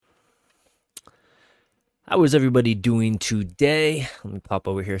How is everybody doing today? Let me pop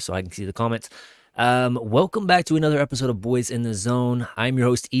over here so I can see the comments. Welcome back to another episode of Boys in the Zone. I'm your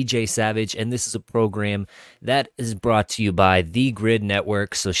host, EJ Savage, and this is a program that is brought to you by the Grid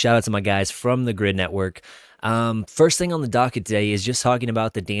Network. So shout out to my guys from the Grid Network. First thing on the docket today is just talking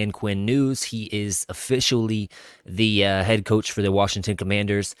about the Dan Quinn news. He is officially the head coach for the Washington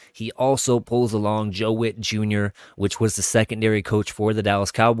Commanders. He also pulls along Joe Whitt Jr., which was the secondary coach for the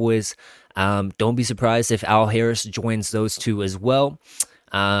Dallas Cowboys. Don't be surprised if Al Harris joins those two as well.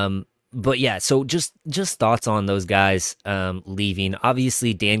 But yeah, so just thoughts on those guys leaving.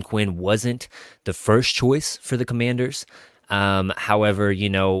 Obviously, Dan Quinn wasn't the first choice for the Commanders. However,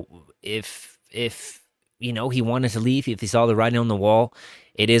 if he wanted to leave, if he saw the writing on the wall,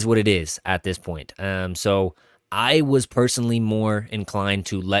 it is what it is at this point. So I was personally more inclined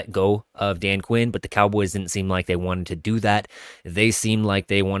to let go of Dan Quinn, but the Cowboys didn't seem like they wanted to do that. They seemed like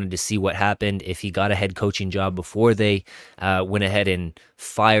they wanted to see what happened if he got a head coaching job before they went ahead and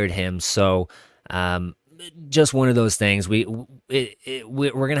fired him. So just one of those things. We're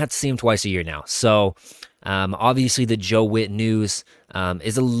gonna have to see him twice a year now. So obviously the Joe Whitt news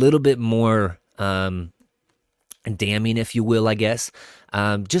is a little bit more damning, if you will, I guess.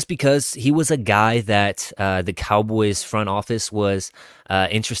 Just because he was a guy that the Cowboys front office was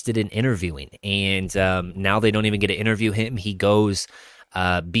interested in interviewing. And now they don't even get to interview him. He goes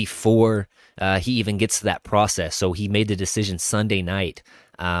before he even gets to that process. So he made the decision Sunday night.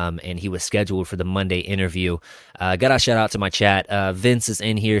 And he was scheduled for the Monday interview. Got a shout out to my chat. Vince is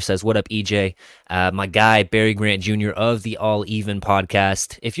in here, says, "What up, EJ?" My guy, Barry Grant Jr. of the All Even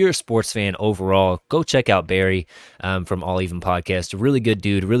podcast. If you're a sports fan overall, go check out Barry from All Even podcast. Really good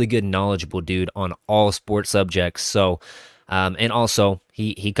dude, really good, knowledgeable dude on all sports subjects. So, and also,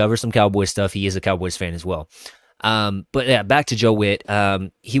 he covers some Cowboys stuff. He is a Cowboys fan as well. But yeah, back to Joe Whitt.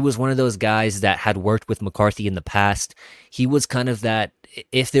 He was one of those guys that had worked with McCarthy in the past. He was kind of that,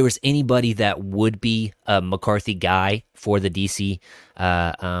 if there was anybody that would be a McCarthy guy for the DC,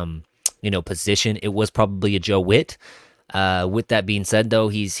 position, it was probably a Joe Whitt. With that being said, though,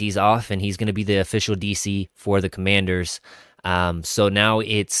 he's off and he's going to be the official DC for the Commanders. So now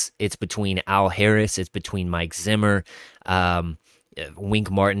it's between Al Harris, it's between Mike Zimmer, Wink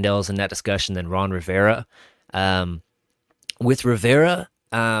Martindale's in that discussion, then Ron Rivera. With Rivera,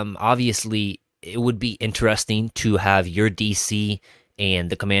 obviously it would be interesting to have your DC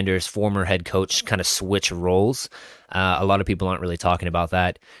and the Commanders' former head coach kind of switch roles. A lot of people aren't really talking about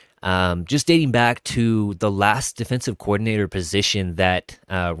that. Just dating back to the last defensive coordinator position that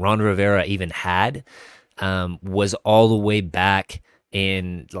Ron Rivera even had was all the way back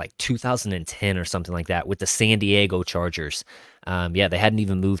in like 2010 or something like that with the San Diego Chargers. They hadn't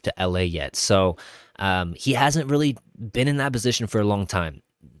even moved to LA yet. So he hasn't really been in that position for a long time.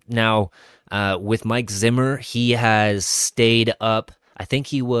 Now, with Mike Zimmer, he has stayed up. I think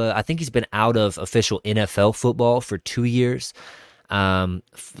he's been out of official NFL football for 2 years.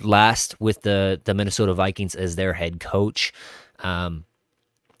 Last with the Minnesota Vikings as their head coach.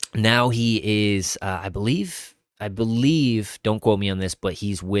 Now he is, I believe. Don't quote me on this, but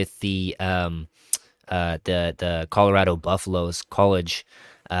he's with the Colorado Buffaloes college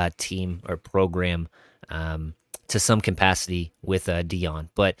team or program to some capacity with Dion.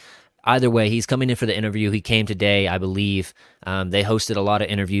 But either way, he's coming in for the interview. He came today, I believe. They hosted a lot of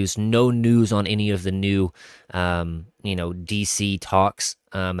interviews. No news on any of the new, DC talks.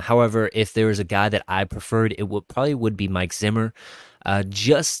 However, if there was a guy that I preferred, it would be Mike Zimmer. I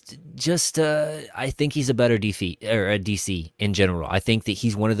think he's a better DC in general. I think that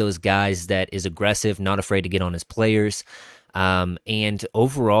he's one of those guys that is aggressive, not afraid to get on his players. And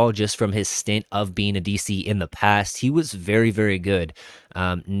overall, just from his stint of being a DC in the past, he was very, very good.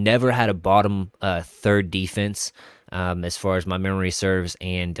 Never had a bottom third defense, as far as my memory serves.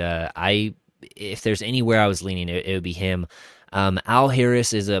 And if there's anywhere I was leaning, it would be him. Al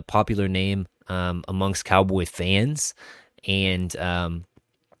Harris is a popular name amongst Cowboy fans, and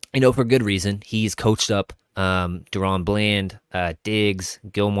for good reason. He's coached up Deron Bland, Diggs,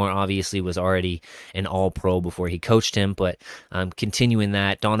 Gilmore obviously was already an all-pro before he coached him, but continuing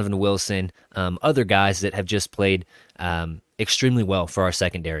that, Donovan Wilson, other guys that have just played extremely well for our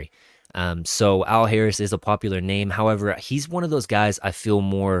secondary. So Al Harris is a popular name. However, he's one of those guys I feel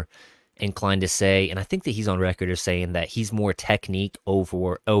more inclined to say, and I think that he's on record as saying that he's more technique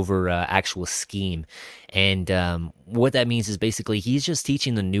over actual scheme. And what that means is basically he's just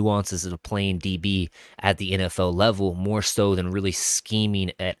teaching the nuances of playing DB at the NFL level more so than really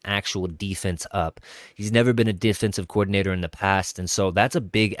scheming at actual defense up. He's never been a defensive coordinator in the past, and so that's a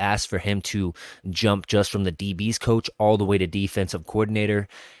big ask for him to jump just from the DB's coach all the way to defensive coordinator.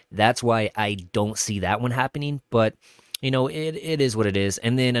 That's why I don't see that one happening. But it is what it is.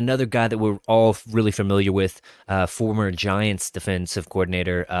 And then another guy that we're all really familiar with, former Giants defensive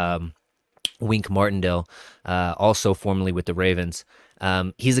coordinator, Wink Martindale, also formerly with the Ravens.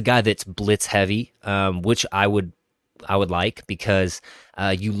 He's a guy that's blitz heavy, which I would like, because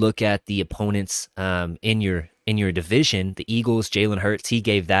you look at the opponents in your division, the Eagles, Jalen Hurts, he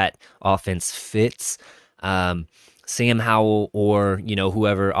gave that offense fits. Um, Sam Howell, or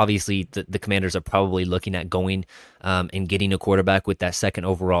whoever. Obviously, the Commanders are probably looking at going and getting a quarterback with that second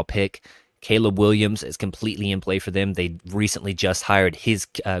overall pick. Caleb Williams is completely in play for them. They recently just hired his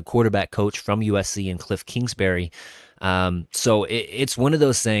quarterback coach from USC, and Cliff Kingsbury. So it's one of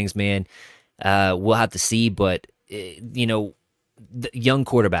those things, man. We'll have to see, but the young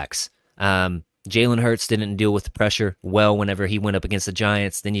quarterbacks. Jalen Hurts didn't deal with the pressure well whenever he went up against the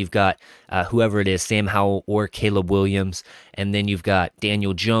Giants. Then you've got whoever it is, Sam Howell or Caleb Williams, and then you've got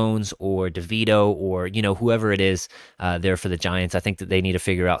Daniel Jones or DeVito, or whoever it is there for the Giants. I think that they need to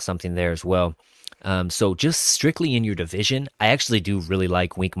figure out something there as well. So just strictly in your division, I actually do really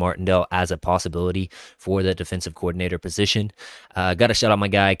like Wink Martindale as a possibility for the defensive coordinator position. Got to shout out my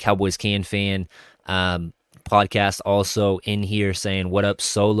guy, Cowboys Can Fan. Podcast also in here saying, what up,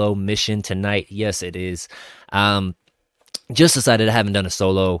 solo mission tonight? Yes, it is. Just decided I haven't done a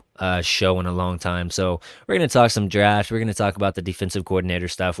solo show in a long time, so we're going to talk some draft. We're going to talk about the defensive coordinator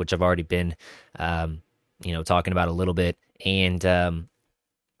stuff, which I've already been talking about a little bit. And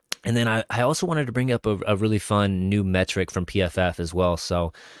then I also wanted to bring up a really fun new metric from PFF as well,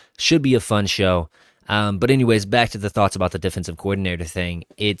 so should be a fun show. But anyways, back to the thoughts about the defensive coordinator thing.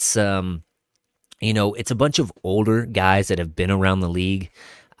 It's it's a bunch of older guys that have been around the league.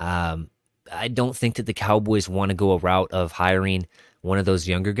 I don't think that the Cowboys want to go a route of hiring one of those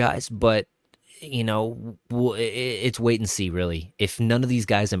younger guys, but it's wait and see, really. If none of these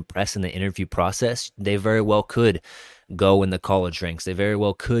guys impress in the interview process, they very well could go in the college ranks. They very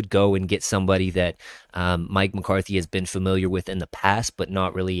well could go and get somebody that Mike McCarthy has been familiar with in the past, but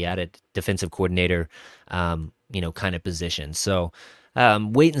not really at a defensive coordinator, kind of position. So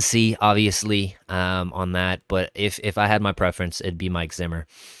wait and see, obviously, on that. But if I had my preference, it'd be Mike Zimmer.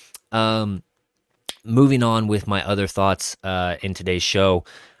 Moving on with my other thoughts in today's show,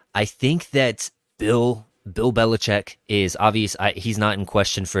 I think that Bill Belichick is obvious. He's not in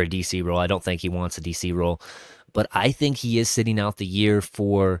question for a DC role. I don't think he wants a DC role, but I think he is sitting out the year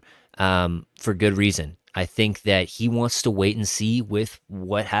for good reason. I think that he wants to wait and see with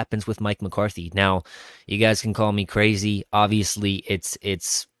what happens with Mike McCarthy. Now, you guys can call me crazy. Obviously, it's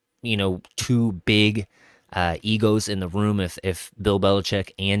two big egos in the room. If Bill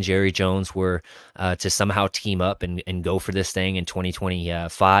Belichick and Jerry Jones were to somehow team up and go for this thing in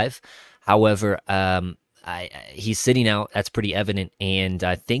 2025. However, he's sitting out. That's pretty evident. And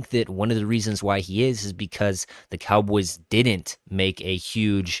I think that one of the reasons why he is because the Cowboys didn't make a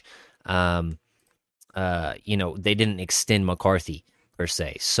huge they didn't extend McCarthy per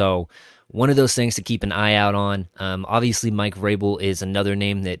se. So one of those things to keep an eye out on. Obviously, Mike Vrabel is another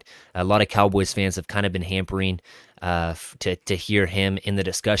name that a lot of Cowboys fans have kind of been hampering to hear him in the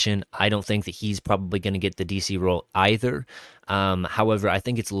discussion. I don't think that he's probably going to get the DC role either. However, I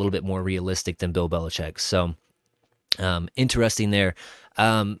think it's a little bit more realistic than Bill Belichick. So interesting there.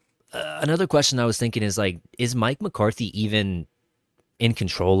 Another question I was thinking is Mike McCarthy even in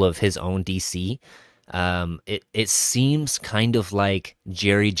control of his own DC? It seems kind of like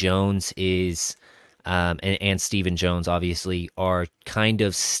Jerry Jones is, and Stephen Jones obviously are kind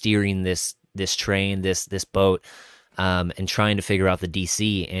of steering this train, this boat, and trying to figure out the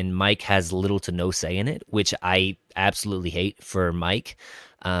DC. And Mike has little to no say in it, which I absolutely hate for Mike.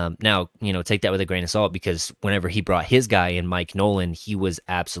 Now, take that with a grain of salt, because whenever he brought his guy in, Mike Nolan, he was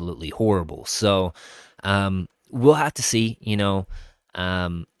absolutely horrible. So we'll have to see.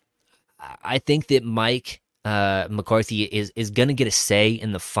 I think that Mike McCarthy is going to get a say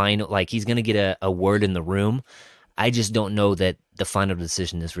in the final. Like, he's going to get a word in the room. I just don't know that the final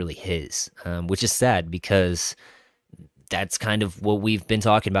decision is really his, which is sad, because that's kind of what we've been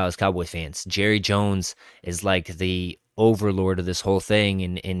talking about as Cowboys fans. Jerry Jones is like the overlord of this whole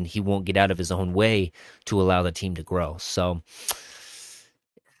thing, and he won't get out of his own way to allow the team to grow. So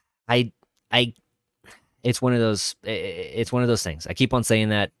I it's one of those things. I keep on saying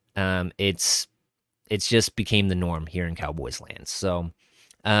that. It's just became the norm here in Cowboys land. So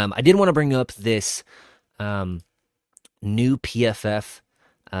I did want to bring up this new PFF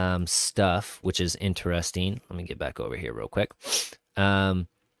stuff, which is interesting. Let me get back over here real quick. And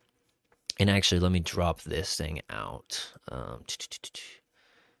actually, let me drop this thing out.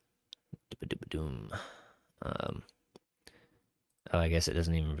 Oh, I guess it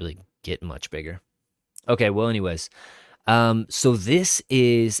doesn't even really get much bigger. Okay, well, anyways, so this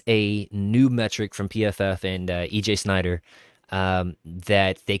is a new metric from PFF and EJ Snyder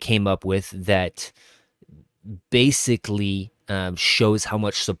that they came up with that basically shows how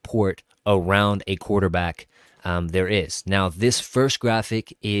much support around a quarterback there is. Now, this first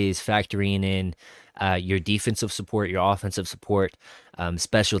graphic is factoring in your defensive support, your offensive support,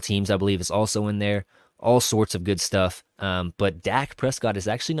 special teams, I believe, is also in there. All sorts of good stuff. But Dak Prescott is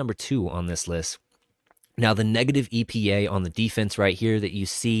actually number 2 on this list. Now, the negative EPA on the defense right here that you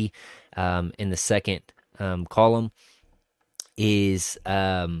see in the second column is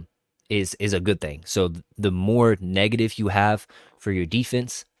a good thing. So the more negative you have for your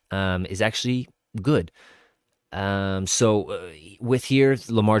defense is actually good. With here,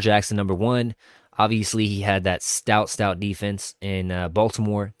 Lamar Jackson number 1. Obviously, he had that stout defense in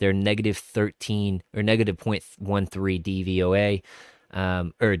Baltimore. They're negative 13 or negative 0.13 DVOA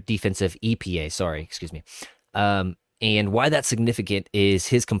or defensive EPA. Sorry, excuse me. And why that's significant is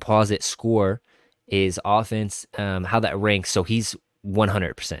his composite score is offense, how that ranks. So he's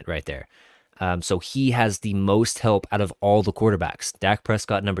 100% right there. So he has the most help out of all the quarterbacks. Dak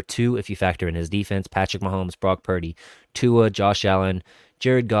Prescott, number 2, if you factor in his defense. Patrick Mahomes, Brock Purdy, Tua, Josh Allen,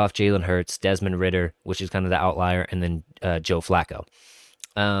 Jared Goff, Jalen Hurts, Desmond Ridder, which is kind of the outlier, and then Joe Flacco.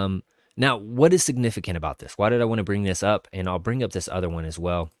 Now, what is significant about this? Why did I want to bring this up? And I'll bring up this other one as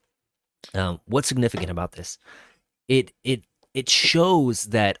well. What's significant about this? It shows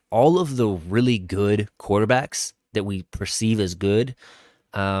that all of the really good quarterbacks that we perceive as good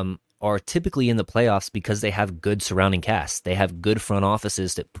are typically in the playoffs because they have good surrounding casts. They have good front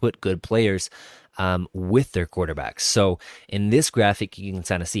offices that put good players with their quarterbacks. So in this graphic, you can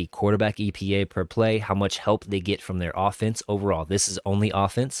kind of see quarterback EPA per play, how much help they get from their offense overall. This is only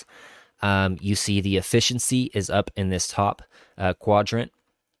offense. You see the efficiency is up in this top quadrant.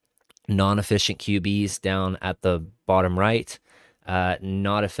 Non-efficient QBs down at the bottom right.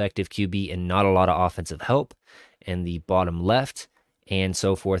 Not effective QB and not a lot of offensive help in the bottom left, and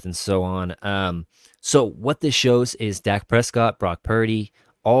so forth and so on. So what this shows is Dak Prescott, Brock Purdy,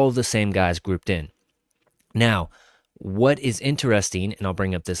 all the same guys grouped in. Now, what is interesting, and I'll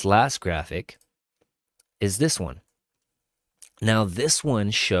bring up this last graphic, is this one. Now, this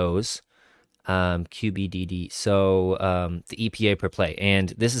one shows QBDD, so the EPA per play, and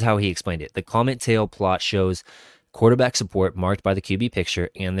this is how he explained it. The comment tail plot shows quarterback support marked by the QB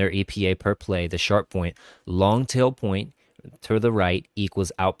picture and their EPA per play, the sharp point. Long tail point to the right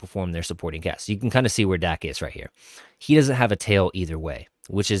equals outperform their supporting cast. You can kind of see where Dak is right here. He doesn't have a tail either way,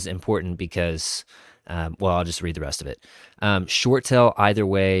 which is important because, I'll just read the rest of it. Short tail either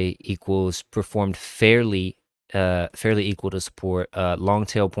way equals performed fairly equal to support. Long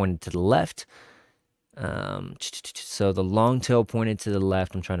tail pointed to the left. So the long tail pointed to the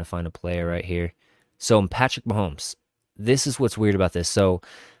left. I'm trying to find a player right here. So Patrick Mahomes, this is what's weird about this. So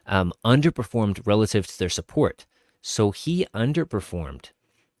underperformed relative to their support. So he underperformed.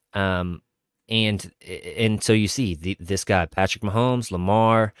 And so you see this guy, Patrick Mahomes,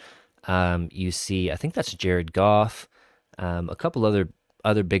 Lamar, you see, I think that's Jared Goff, a couple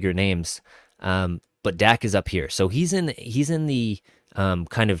other bigger names. But Dak is up here. So he's in the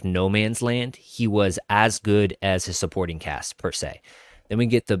kind of no man's land. He was as good as his supporting cast per se. Then we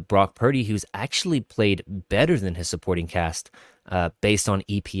get the Brock Purdy, who's actually played better than his supporting cast based on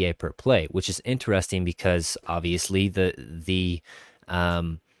EPA per play, which is interesting because obviously the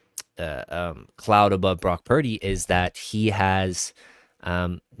cloud above Brock Purdy is that he has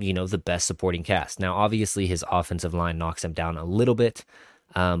the best supporting cast. Now, obviously, his offensive line knocks him down a little bit,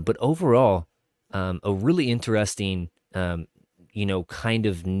 but overall, a really interesting kind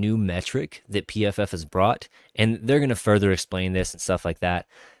of new metric that PFF has brought, and they're going to further explain this and stuff like that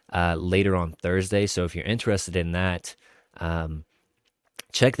later on Thursday. So if you're interested in that,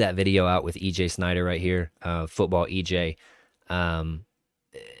 check that video out with EJ Snyder right here, Football EJ.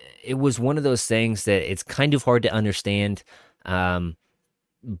 It was one of those things that it's kind of hard to understand,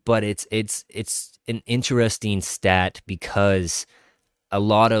 but it's an interesting stat because a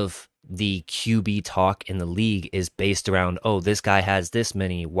lot of the QB talk in the league is based around, this guy has this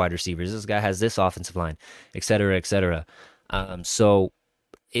many wide receivers, this guy has this offensive line, et cetera, et cetera. So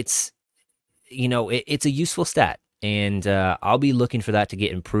it's, it's a useful stat, and I'll be looking for that to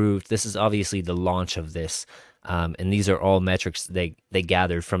get improved. This is obviously the launch of this, and these are all metrics they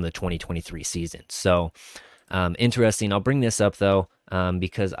gathered from the 2023 season. So interesting. I'll bring this up, though,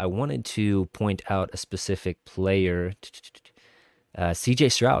 because I wanted to point out a specific player.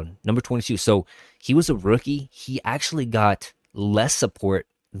 CJ Stroud, number 22. So he was a rookie. He actually got less support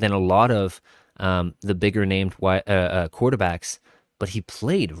than a lot of the bigger named quarterbacks but he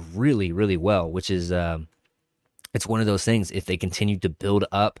played really, really well, which is it's one of those things. If they continue to build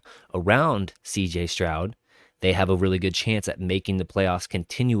up around CJ Stroud, they have a really good chance at making the playoffs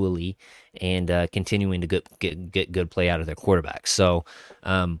continually and continuing to get good play out of their quarterback. So,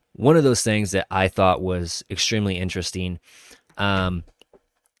 one of those things that I thought was extremely interesting. Um,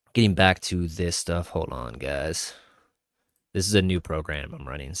 Getting back to this stuff, hold on, guys. This is a new program I'm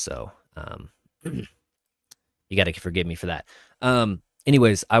running, so you got to forgive me for that.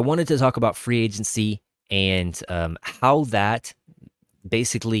 Anyways, I wanted to talk about free agency and how that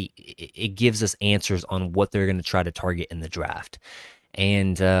basically it gives us answers on what they're going to try to target in the draft.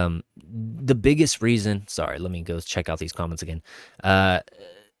 And the biggest reason, sorry, let me go check out these comments again.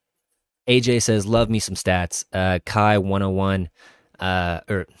 AJ says, love me some stats. Kai 101,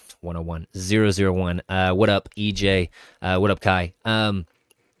 or 101, 001. What up, EJ? What up, Kai?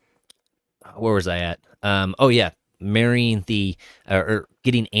 Where was I at? Oh, yeah. Marrying the, or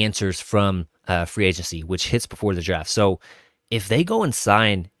getting answers from free agency, which hits before the draft. So if they go and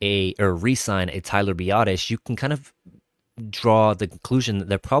re-sign a Tyler Biadasz, you can kind of draw the conclusion that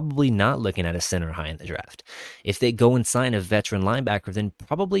they're probably not looking at a center high in the draft. If they go and sign a veteran linebacker, then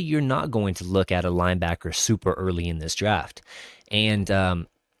probably you're not going to look at a linebacker super early in this draft. And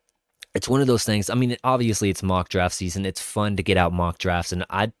it's one of those things. I mean, obviously it's mock draft season. It's fun to get out mock drafts, and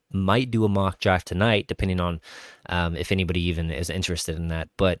I might do a mock draft tonight, depending on if anybody even is interested in that.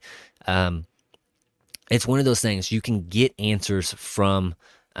 But it's one of those things. You can get answers from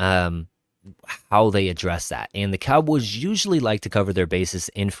how they address that. And the Cowboys usually like to cover their bases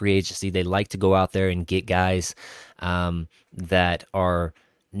in free agency. They like to go out there and get guys that are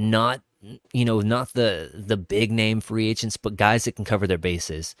not, not the big name free agents, but guys that can cover their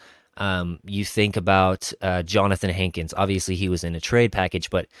bases. You think about Jonathan Hankins. Obviously, he was in a trade package,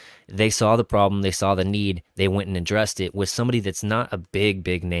 but they saw the problem, they saw the need, they went and addressed it with somebody that's not a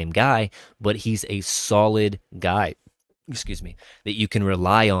big name guy, but he's a solid guy. Excuse me, that you can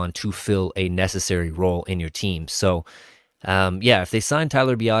rely on to fill a necessary role in your team. So, if they sign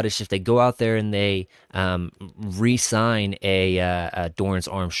Tyler Biadasz, if they go out there and they re-sign a Dorrance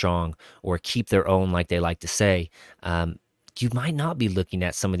Armstrong or keep their own, like they like to say, you might not be looking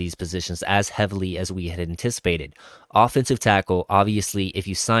at some of these positions as heavily as we had anticipated. Offensive tackle, obviously, if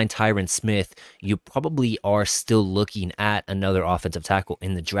you sign Tyron Smith, you probably are still looking at another offensive tackle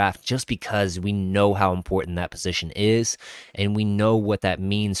in the draft just because we know how important that position is and we know what that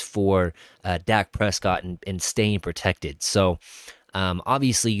means for Dak Prescott and staying protected. So,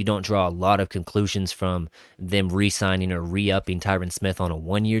 obviously, you don't draw a lot of conclusions from them re-signing or re-upping Tyron Smith on a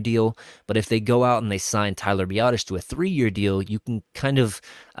 1-year deal. But if they go out and they sign Tyler Biadasz to a 3-year deal, you can kind of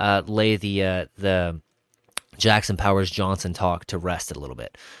lay the Jackson Powers Johnson talk to rest a little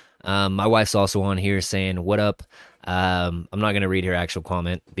bit. My wife's also on here saying, "What up?" I'm not going to read her actual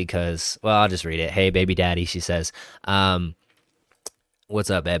comment because, well, I'll just read it. Hey, baby daddy, she says. What's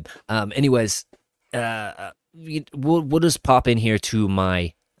up, babe? Anyways, we'll just pop in here to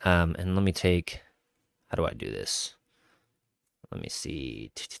my and let me take, how do I do this? Let me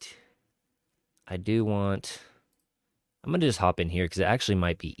see. I'm gonna just hop in here because it actually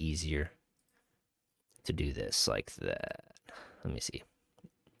might be easier to do this like that. Let me see.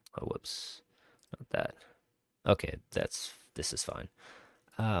 Oh, whoops, not that. Okay, this is fine.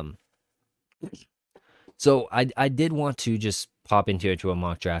 So I did want to just pop into a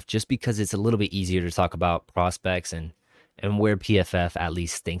mock draft just because it's a little bit easier to talk about prospects and where PFF at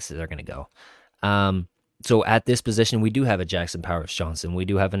least thinks that they're going to go. So at this position, we do have a Jackson Powers Johnson. We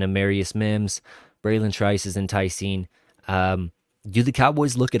do have an Amarius Mims. Braylon Trice is enticing. Do the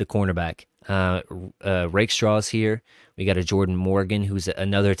Cowboys look at a cornerback? Rakestraw's here. We got a Jordan Morgan, who's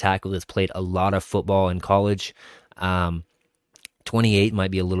another tackle that's played a lot of football in college. 28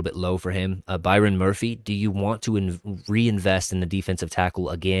 might be a little bit low for him. Byron Murphy, do you want to reinvest in the defensive tackle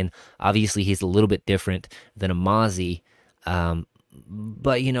again? Obviously, he's a little bit different than Amazi,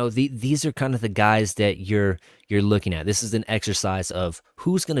 but these are kind of the guys that you're looking at. This is an exercise of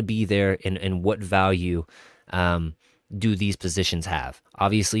who's going to be there and what value do these positions have.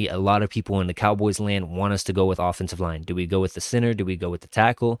 Obviously, a lot of people in the Cowboys land want us to go with offensive line. Do we go with the center? Do we go with the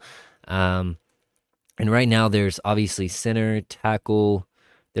tackle? And right now, there's obviously center, tackle.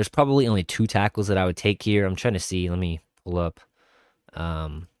 There's probably only 2 tackles that I would take here. I'm trying to see. Let me pull up.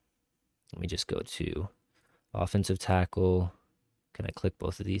 Let me just go to offensive tackle. Can I click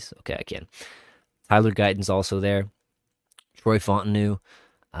both of these? Okay, I can. Tyler Guyton's also there. Troy Fontenot.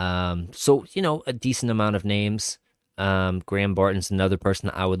 So, a decent amount of names. Graham Barton's another person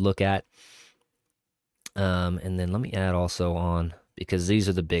that I would look at. And then let me add also on, because these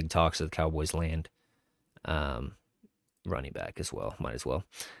are the big talks of the Cowboys land. running back as well. Might as well.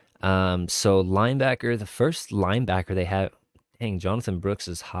 So linebacker, the first linebacker they have, dang, Jonathan Brooks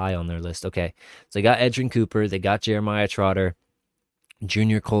is high on their list. Okay. So they got Edrin Cooper, they got Jeremiah Trotter,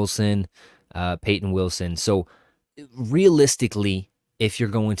 Junior Colson, Peyton Wilson. So realistically, if you're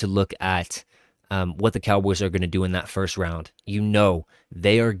going to look at what the Cowboys are going to do in that first round,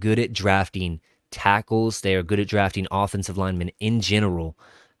 they are good at drafting tackles. They are good at drafting offensive linemen in general.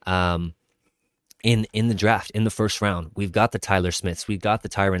 In the draft in the first round, we've got the Tyler Smiths, we've got the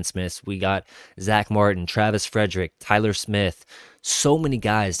Tyron Smiths, we got Zach Martin, Travis Frederick, Tyler Smith, so many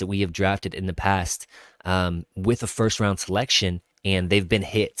guys that we have drafted in the past with a first round selection, and they've been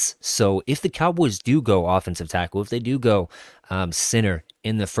hits. So if the Cowboys do go offensive tackle, if they do go center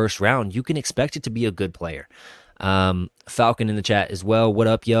in the first round, you can expect it to be a good player. Falcon in the chat as well. What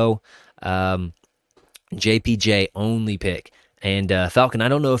up, yo? JPJ only pick. And Falcon, I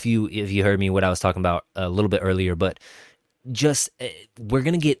don't know if you heard me what I was talking about a little bit earlier, but just we're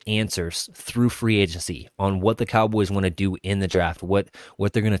gonna get answers through free agency on what the Cowboys want to do in the draft, what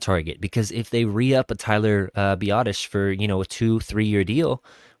they're gonna target. Because if they re-up a Tyler Biotish for a 2-3 year deal,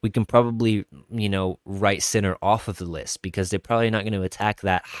 we can probably write center off of the list because they're probably not going to attack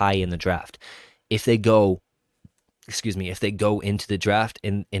that high in the draft. If they go into the draft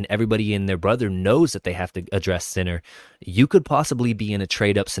and everybody and their brother knows that they have to address center, you could possibly be in a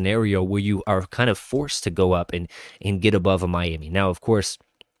trade up scenario where you are kind of forced to go up and get above a Miami. Now, of course,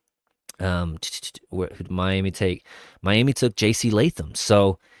 who did Miami take? Miami took J.C. Latham.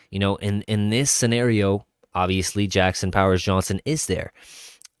 So, in this scenario, obviously Jackson Powers Johnson is there.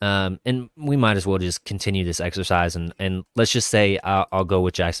 And we might as well just continue this exercise and let's just say I'll go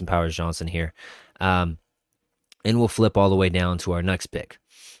with Jackson Powers Johnson here. And we'll flip all the way down to our next pick.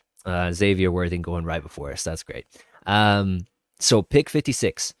 Xavier Worthing going right before us. That's great. So pick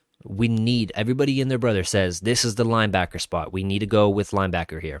 56. We need, everybody and their brother says, this is the linebacker spot. We need to go with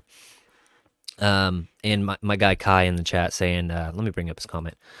linebacker here. And my guy Kai in the chat saying, let me bring up his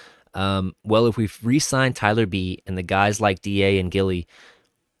comment. Well, if we've re-signed Tyler B and the guys like DA and Gilly,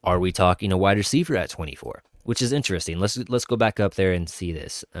 are we talking a wide receiver at 24? Which is interesting. Let's go back up there and see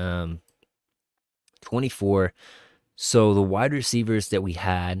this. 24. So the wide receivers that we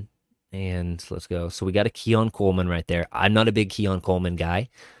had, and let's go. So we got a Keon Coleman right there. I'm not a big Keon Coleman guy,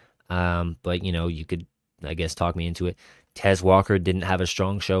 but you could, I guess, talk me into it. Tez Walker didn't have a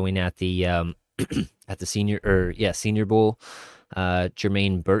strong showing at the at the Senior Bowl.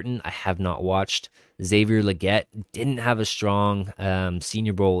 Jermaine Burton, I have not watched. Xavier Legette didn't have a strong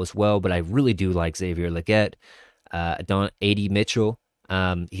Senior Bowl as well, but I really do like Xavier Legette. A.D. Mitchell.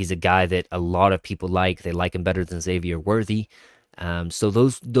 He's a guy that a lot of people like. They like him better than Xavier Worthy. So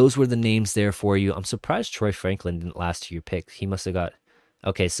those were the names there for you. I'm surprised Troy Franklin didn't last to your pick. He must have got...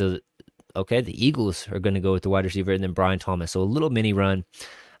 Okay, the Eagles are going to go with the wide receiver and then Brian Thomas. So a little mini run.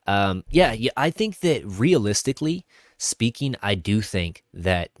 I think that realistically speaking, I do think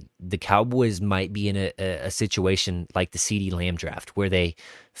that the Cowboys might be in a situation like the CeeDee Lamb draft where they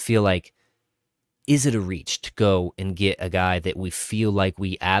feel like, is it a reach to go and get a guy that we feel like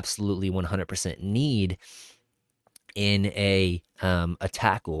we absolutely 100% need in a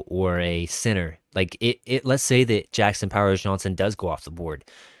tackle or a center? Like let's say that Jackson Powers Johnson does go off the board.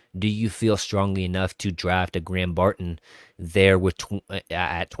 Do you feel strongly enough to draft a Graham Barton there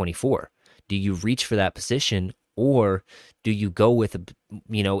at 24? Do you reach for that position, or do you go with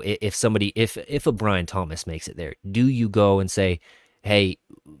if a Brian Thomas makes it there, do you go and say, hey,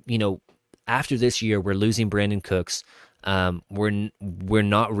 after this year, we're losing Brandon Cooks. We're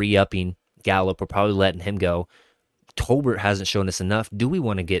not re-upping Gallup. We're probably letting him go. Tolbert hasn't shown us enough. Do we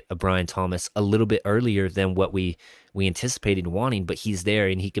want to get a Brian Thomas a little bit earlier than what we anticipated wanting? But he's there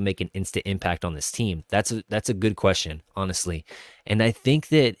and he can make an instant impact on this team. That's a good question, honestly. And I think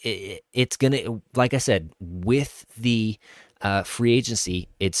that it's gonna, like I said, with the free agency,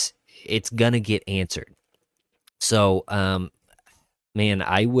 it's gonna get answered. So, man,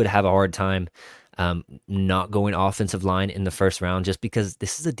 I would have a hard time not going offensive line in the first round just because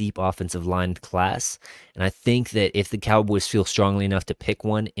this is a deep offensive line class. And I think that if the Cowboys feel strongly enough to pick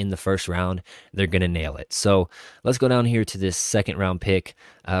one in the first round, they're going to nail it. So let's go down here to this second round pick.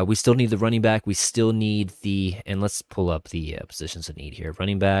 We still need the running back. We still need and let's pull up the positions of need here.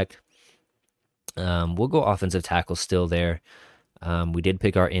 Running back. We'll go offensive tackle still there. We did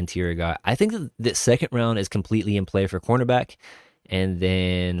pick our interior guy. I think that the second round is completely in play for cornerback. And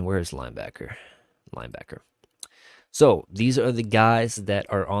then where's linebacker? So these are the guys that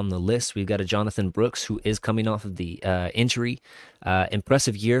are on the list. We've got a Jonathan Brooks who is coming off of the injury.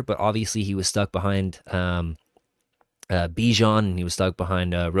 Impressive year, but obviously he was stuck behind Bijan, and he was stuck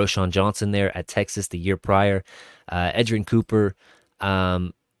behind Roshan Johnson there at Texas the year prior. Edgerrin Cooper.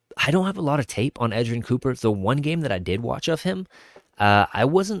 Um, I don't have a lot of tape on Edgerrin Cooper. The one game that I did watch of him, I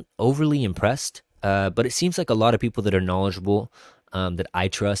wasn't overly impressed. But it seems like a lot of people that are knowledgeable, that I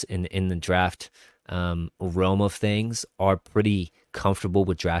trust in the draft realm of things, are pretty comfortable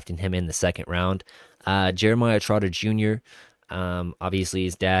with drafting him in the second round. Jeremiah Trotter Jr., obviously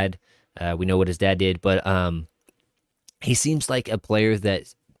his dad, we know what his dad did, but he seems like a player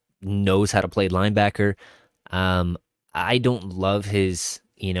that knows how to play linebacker. Um, I don't love his,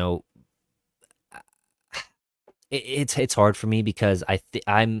 it's hard for me because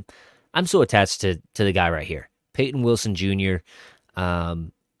I'm so attached to the guy right here, Peyton Wilson Jr.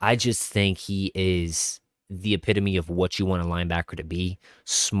 I just think he is the epitome of what you want a linebacker to be: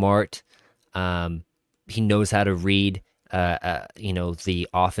 smart. Um, he knows how to read, the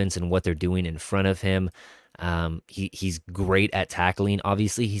offense and what they're doing in front of him. He's great at tackling.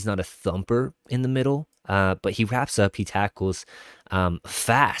 Obviously, he's not a thumper in the middle, but he wraps up, he tackles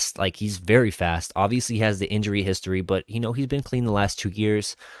fast. Like, he's very fast. Obviously, he has the injury history, but he's been clean the last 2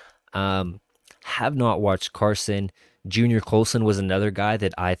 years. Um, have not watched Carson. Junior Colson was another guy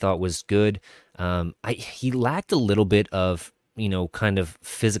that I thought was good. He lacked a little bit of kind of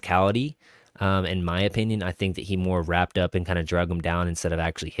physicality. In my opinion, I think that he more wrapped up and kind of drug him down instead of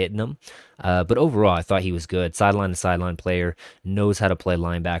actually hitting him. But overall, I thought he was good. Sideline to sideline player, knows how to play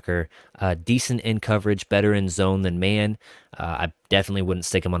linebacker, decent in coverage, better in zone than man. I definitely wouldn't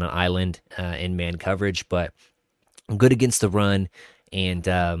stick him on an island in man coverage, but good against the run. And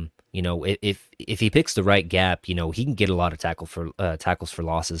if he picks the right gap, he can get a lot of tackles for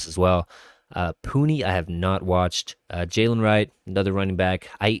losses as well. Pooney, I have not watched. Jalen Wright, another running back.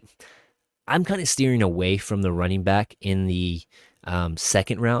 I'm kind of steering away from the running back in the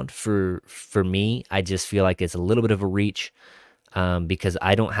second round. For me, I just feel like it's a little bit of a reach, because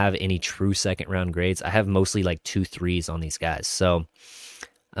I don't have any true second round grades. I have mostly like 2 3s on these guys. So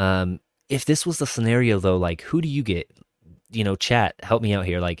if this was the scenario though, like, who do you get? Chat, help me out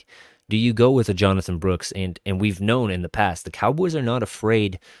here. Like, do you go with a Jonathan Brooks? And we've known in the past the Cowboys are not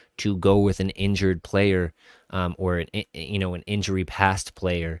afraid to go with an injured player, or an injury past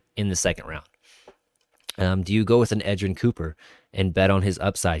player in the second round. Do you go with an Edgerrin Cooper and bet on his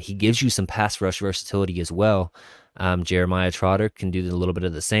upside? He gives you some pass rush versatility as well. Jeremiah Trotter can do a little bit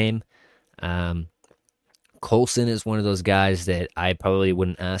of the same. Colson is one of those guys that I probably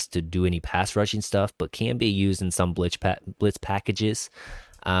wouldn't ask to do any pass rushing stuff, but can be used in some blitz packages.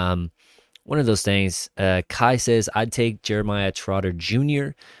 One of those things. Kai says, I'd take Jeremiah Trotter Jr.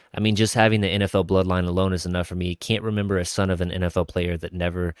 I mean, just having the NFL bloodline alone is enough for me. Can't remember a son of an NFL player that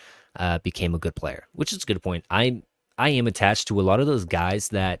never became a good player, which is a good point. I am attached to a lot of those guys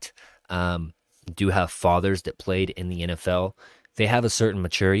that do have fathers that played in the NFL. They have a certain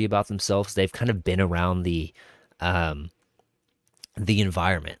maturity about themselves. They've kind of been around the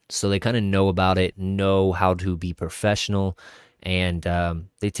environment, so they kind of know about it, know how to be professional, and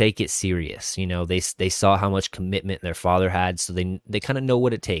they take it serious. They saw how much commitment their father had, so they kind of know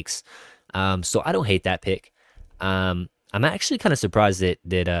what it takes. So I don't hate that pick. I'm actually kind of surprised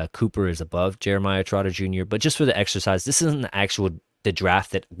that Cooper is above Jeremiah Trotter Jr., but just for the exercise, this isn't the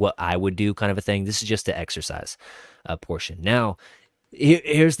draft that what I would do kind of a thing. This is just the exercise portion. Now,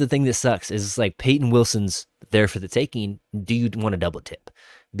 here's the thing that sucks is it's like Peyton Wilson's there for the taking. Do you want to double tip?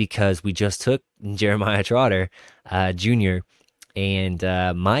 Because we just took Jeremiah Trotter Jr., and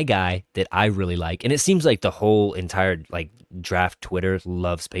my guy that I really like, and it seems like the whole entire like draft Twitter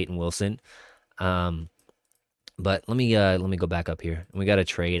loves Peyton Wilson. But let me go back up here. We got a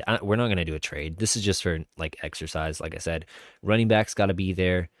trade. We're not gonna do a trade. This is just for like exercise. Like I said, running back's got to be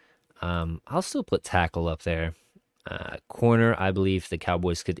there. I'll still put tackle up there. Corner, I believe the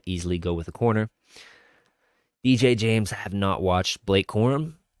Cowboys could easily go with a corner. DJ James, I have not watched. Blake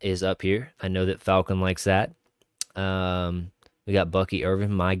Corum is up here. I know that Falcon likes that. We got Bucky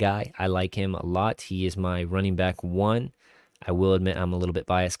Irvin, my guy. I like him a lot. He is my running back one. I will admit I'm a little bit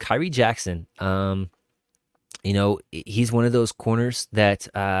biased. Kyrie Jackson. He's one of those corners that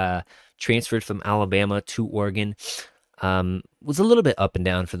transferred from Alabama to Oregon. Was a little bit up and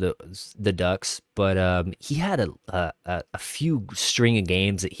down for the Ducks, but he had a few string of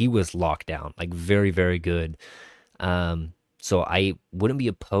games that he was locked down, like very, very good. So I wouldn't be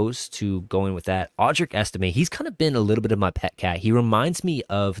opposed to going with that. Audric Estime, he's kind of been a little bit of my pet cat. He reminds me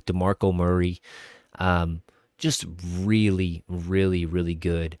of DeMarco Murray. Just really, really, really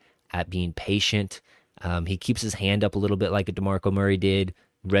good at being patient. He keeps his hand up a little bit like a DeMarco Murray did,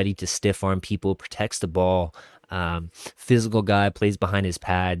 ready to stiff arm people, protects the ball. Physical guy, plays behind his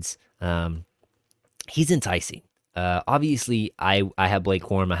pads. He's enticing. Obviously, I have Blake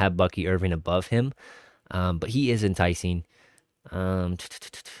Corum, I have Bucky Irving above him, but he is enticing. Um,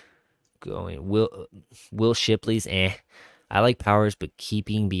 going Will Shipley's I like Powers, but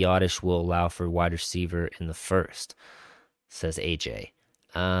keeping Biotish will allow for wide receiver in the first, says AJ.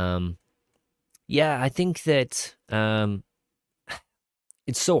 Yeah, I think that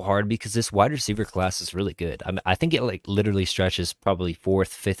it's so hard because this wide receiver class is really good. I think it like literally stretches probably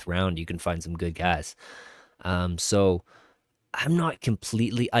fourth, fifth round. You can find some good guys. So I'm not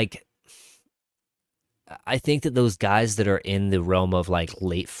completely like. I think that those guys that are in the realm of like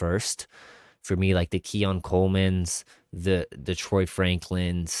late first for me, like the Keon Colemans, the Troy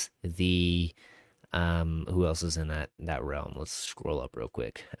Franklins, the who else is in that realm? Let's scroll up real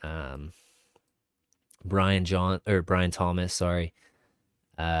quick. Brian Thomas, sorry.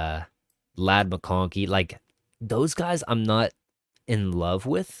 Uh Lad McConkey, like those guys I'm not in love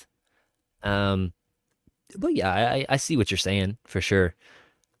with. Um but yeah, I see what you're saying for sure.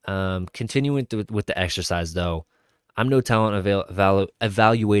 Continuing with the exercise though, I'm no talent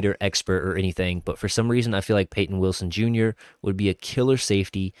evaluator expert or anything, but for some reason I feel like Peyton Wilson Jr. would be a killer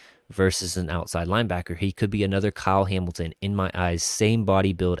safety versus an outside linebacker. He could be another Kyle Hamilton in my eyes, same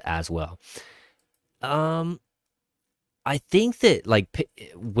body build as well. Um, I think that like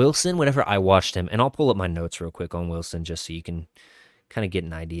Wilson, whenever I watched him, and I'll pull up my notes real quick on Wilson just so you can kind of get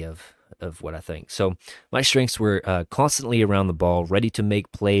an idea of what I think. So my strengths were constantly around the ball, ready to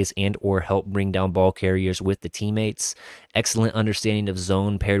make plays and or help bring down ball carriers with the teammates. Excellent understanding of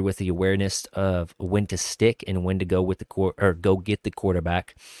zone paired with the awareness of when to stick and when to go with or go get the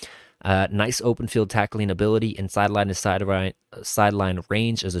quarterback. Nice open field tackling ability and sideline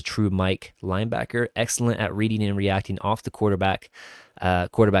range as a true Mike linebacker. Excellent at reading and reacting off the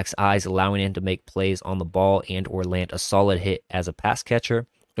quarterback's eyes, allowing him to make plays on the ball and or land a solid hit as a pass catcher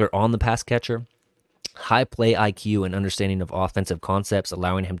or on the pass catcher. High play IQ and understanding of offensive concepts,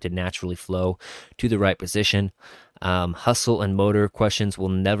 allowing him to naturally flow to the right position. Hustle and motor questions will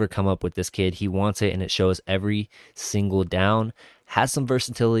never come up with this kid. He wants it, and it shows every single down. Has some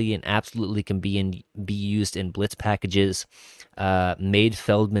versatility and absolutely can be used in blitz packages. Made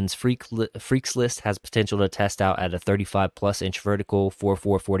Feldman's freaks list, has potential to test out at a 35 plus inch vertical,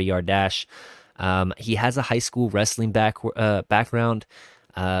 4.4 40-yard dash. He has a high school wrestling background.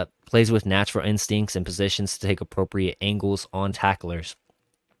 Plays with natural instincts and positions to take appropriate angles on tacklers.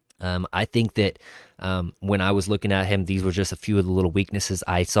 I think that when I was looking at him, these were just a few of the little weaknesses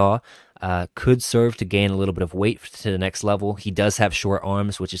I saw. Could serve to gain a little bit of weight to the next level. He does have short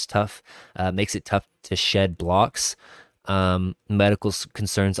arms, which is tough. Makes it tough to shed blocks. Medical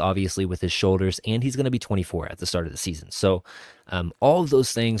concerns, obviously, with his shoulders, and he's going to be 24 at the start of the season. So all of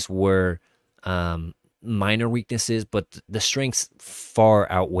those things were minor weaknesses, but the strengths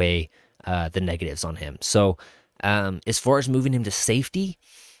far outweigh the negatives on him. So as far as moving him to safety,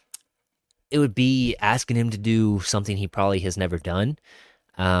 it would be asking him to do something he probably has never done,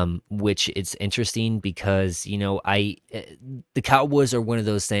 which it's interesting because, the Cowboys are one of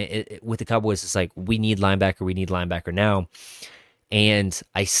those things. With the Cowboys, it's like, we need linebacker now. And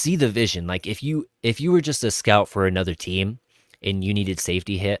I see the vision. Like if you were just a scout for another team and you needed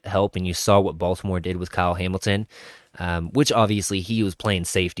safety help and you saw what Baltimore did with Kyle Hamilton, which obviously he was playing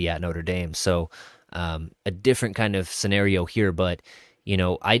safety at Notre Dame. So a different kind of scenario here, but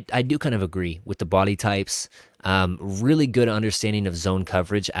I do kind of agree with the body types. Really good understanding of zone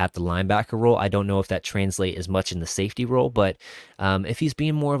coverage at the linebacker role. I don't know if that translates as much in the safety role, but if he's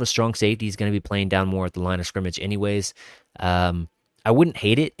being more of a strong safety, he's going to be playing down more at the line of scrimmage anyways. I wouldn't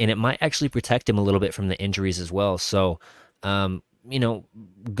hate it, and it might actually protect him a little bit from the injuries as well. So,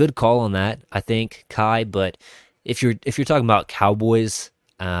 good call on that, I think, Kai. But if you're talking about Cowboys,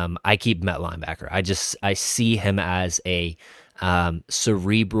 I keep him at linebacker. I see him as a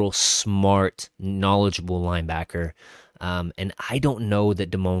cerebral, smart, knowledgeable linebacker. And I don't know that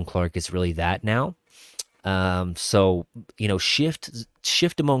Damone Clark is really that now. So, shift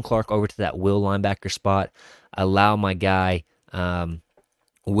Damone Clark over to that will linebacker spot. Allow my guy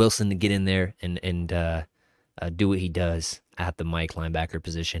Wilson to get in there and do what he does at the Mike linebacker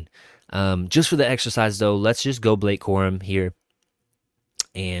position. Just for the exercise, though, let's just go Blake Corum here,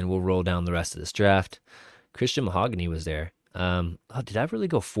 and we'll roll down the rest of this draft. Christian Mahogany was there. Did I really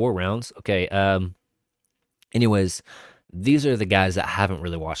go 4 rounds? Okay. Anyways, these are the guys that I haven't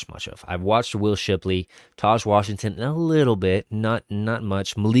really watched much of. I've watched Will Shipley, Taj Washington a little bit, not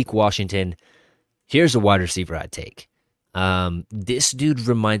much. Malik Washington. Here's a wide receiver I'd take. This dude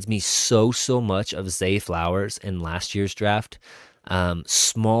reminds me so much of Zay Flowers in last year's draft.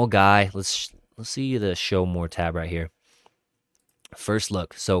 Small guy. Let's see the show more tab right here. First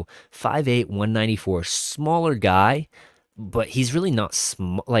look, so 5'8", 194, smaller guy, but he's really not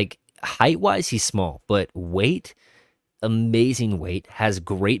small. Like height wise, he's small, but weight, amazing weight, has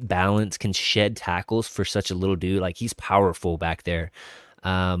great balance, can shed tackles for such a little dude. Like he's powerful back there.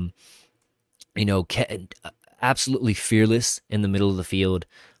 Um, you know, absolutely fearless in the middle of the field.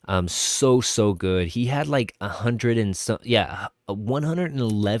 So good. He had like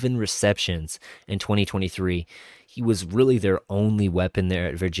 111 receptions in 2023. He was really their only weapon there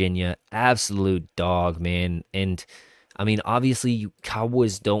at Virginia. Absolute dog, man. And I mean, obviously,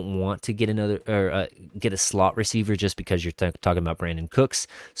 Cowboys don't want to get another or get a slot receiver just because you're talking about Brandon Cooks,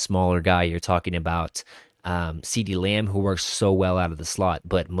 smaller guy. You're talking about CeeDee Lamb, who works so well out of the slot.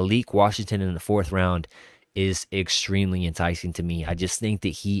 But Malik Washington in the fourth round is extremely enticing to me. I just think that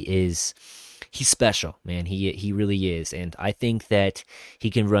he's special, man. He really is, and I think that he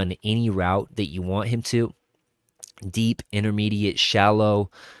can run any route that you want him to. Deep, intermediate, shallow,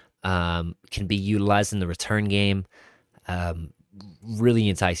 can be utilized in the return game. Um, really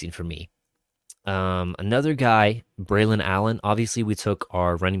enticing for me. Another guy, Braylon Allen. Obviously, we took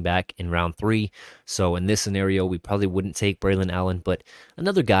our running back in round 3, so in this scenario, we probably wouldn't take Braylon Allen. But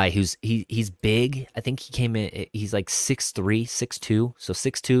another guy he's big. I think he came in. He's like 6'3", 6'2", so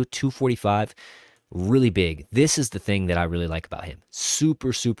 6'2", 245. Really big. This is the thing that I really like about him.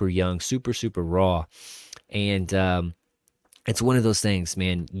 Super young, super raw, and it's one of those things,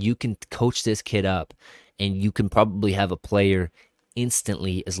 man. You can coach this kid up, and you can probably have a player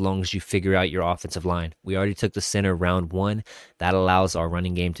instantly as long as you figure out your offensive line. We already took the center round 1. That allows our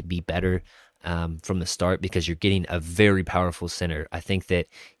running game to be better from the start because you're getting a very powerful center. I think that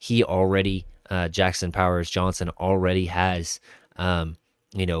he already, Jackson Powers Johnson, already has.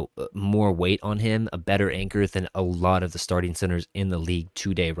 More weight on him, a better anchor than a lot of the starting centers in the league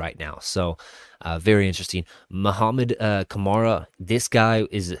today right now. So very interesting. Muhammad Kamara, this guy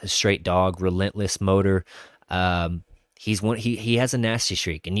is a straight dog, relentless motor. He has a nasty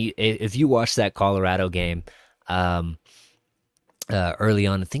streak, and if you watch that Colorado game early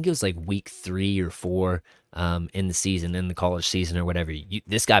on, I think it was like week 3 or 4 in the season, in the college season or whatever.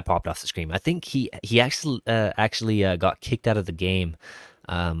 This guy popped off the screen. I think he actually got kicked out of the game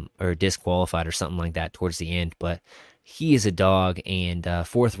or disqualified or something like that towards the end, but he is a dog. And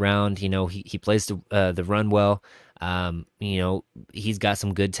fourth round, he plays the run well. He's got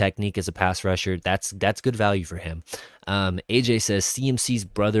some good technique as a pass rusher. That's good value for him. AJ says CMC's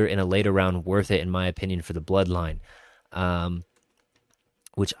brother in a later round worth it in my opinion for the bloodline.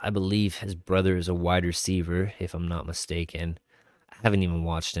 Which I believe his brother is a wide receiver, if I'm not mistaken. I haven't even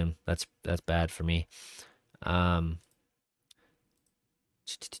watched him. That's bad for me.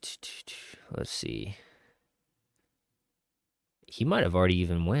 Let's see. He might have already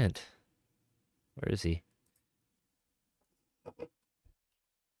even went. Where is he?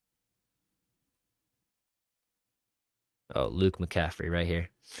 Oh, Luke McCaffrey right here.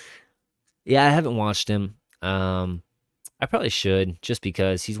 Yeah, I haven't watched him. I probably should, just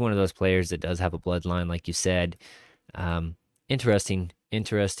because he's one of those players that does have a bloodline, like you said. Um, interesting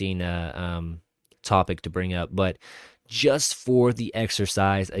topic to bring up, but just for the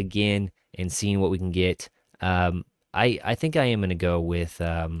exercise again and seeing what we can get, I think I am going to go with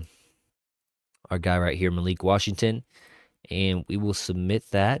our guy right here, Malik Washington, and we will submit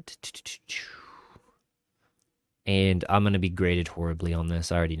that. And I'm going to be graded horribly on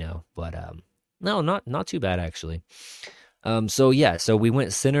this. I already know, but no, not too bad actually. So we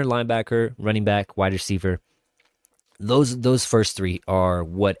went center, linebacker, running back, wide receiver. Those first 3 are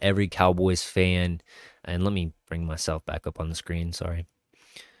what every Cowboys fan, and let me bring myself back up on the screen, sorry.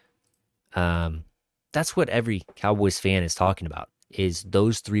 That's what every Cowboys fan is talking about, is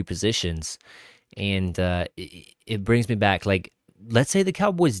those 3 positions. And it brings me back, like, let's say the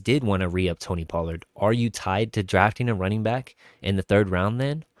Cowboys did want to re-up Tony Pollard. Are you tied to drafting a running back in the 3rd round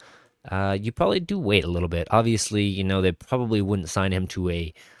then? You probably do wait a little bit. Obviously, they probably wouldn't sign him to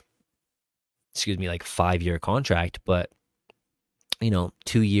a, 5-year contract, but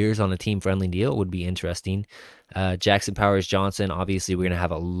 2 years on a team-friendly deal would be interesting. Jackson Powers Johnson, obviously, we're gonna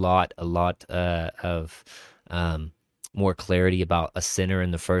have a lot of more clarity about a center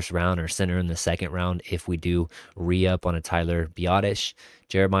in the 1st round or center in the 2nd round if we do re-up on a Tyler Biotish.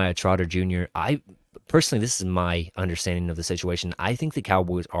 Jeremiah Trotter Jr., personally, this is my understanding of the situation. I think the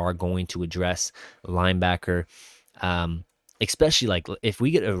Cowboys are going to address linebacker, especially like if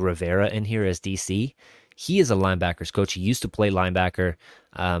we get a Rivera in here as DC. He is a linebackers coach. He used to play linebacker.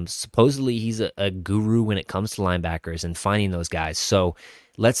 Supposedly, he's a guru when it comes to linebackers and finding those guys. So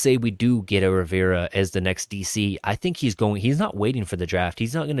let's say we do get a Rivera as the next DC. I think he's not waiting for the draft.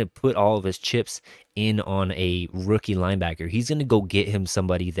 He's not going to put all of his chips in on a rookie linebacker. He's going to go get him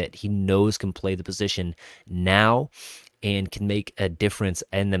somebody that he knows can play the position now and can make a difference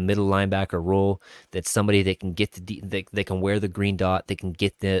in the middle linebacker role. That's somebody that can get they can wear the green dot. They can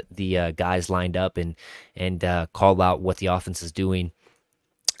get the guys lined up and call out what the offense is doing.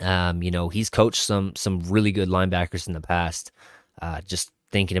 He's coached some really good linebackers in the past. Just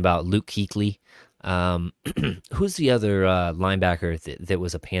thinking about Luke Kuechly. Who's the other linebacker that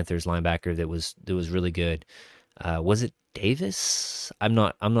was a Panthers linebacker that was really good? Was it Davis? I'm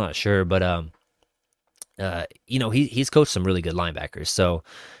not sure, but he's coached some really good linebackers. So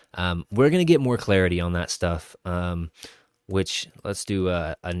we're gonna get more clarity on that stuff. Which let's do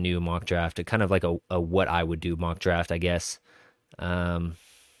a new mock draft, kind of like a what I would do mock draft, I guess. I'm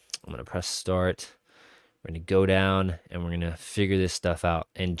gonna press start. We're gonna go down and we're gonna figure this stuff out.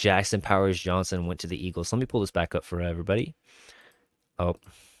 And Jackson Powers Johnson went to the Eagles. Let me pull this back up for everybody. Oh,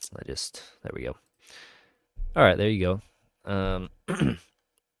 there we go. All right, there you go.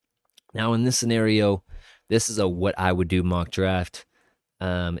 Now in this scenario, this is a what I would do mock draft.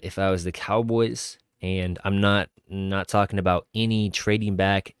 If I was the Cowboys, and I'm not talking about any trading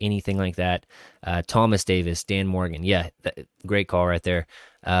back, anything like that. Thomas Davis, Dan Morgan, yeah, great call right there.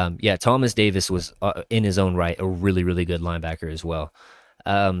 Thomas Davis was in his own right a really, really good linebacker as well.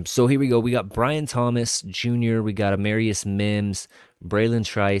 So here we go. We got Brian Thomas Jr., we got Amarius Mims, Braylon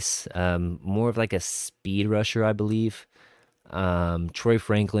Trice, more of like a speed rusher, I believe. Troy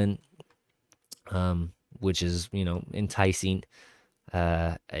Franklin, which is, enticing.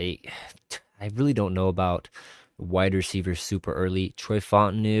 I really don't know about wide receivers super early. Troy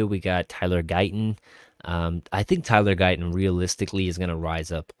Fontenot, we got Tyler Guyton. I think Tyler Guyton realistically is going to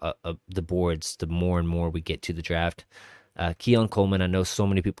rise up the boards the more and more we get to the draft. Keon Coleman, I know so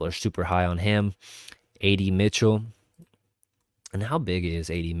many people are super high on him. A.D. Mitchell. And how big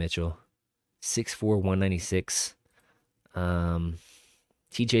is A.D. Mitchell? 6'4", 196.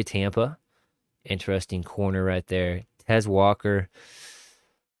 TJ Tampa, interesting corner right there. Tez Walker,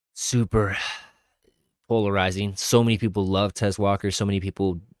 super polarizing. So many people love Tez Walker. So many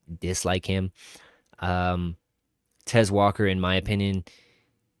people dislike him. Tez Walker, in my opinion,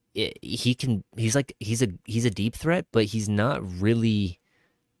 he's a deep threat, but he's not really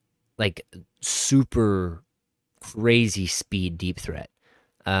like super crazy speed deep threat.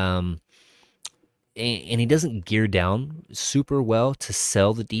 And he doesn't gear down super well to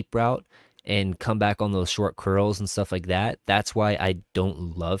sell the deep route and come back on those short curls and stuff like that. That's why I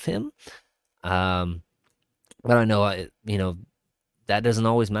don't love him. But I know, that doesn't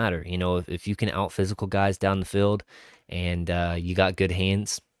always matter. If you can out physical guys down the field and you got good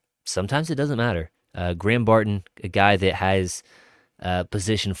hands, sometimes it doesn't matter. Graham Barton, a guy that has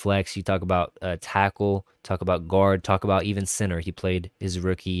position flex. You talk about tackle, talk about guard, talk about even center. He played his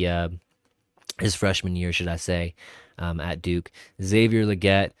rookie, his freshman year, should I say, at Duke. Xavier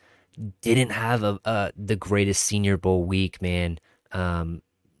Legette didn't have the greatest Senior Bowl week, man.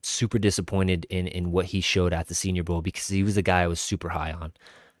 Super disappointed in what he showed at the Senior Bowl because he was a guy I was super high on.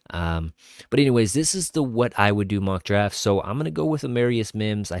 But anyways, this is the what I would do mock draft. So I'm gonna go with Amarius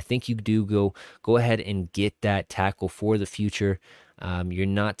Mims. I think you do go ahead and get that tackle for the future. You're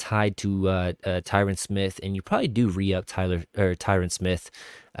not tied to Tyron Smith, and you probably do re-up Tyron Smith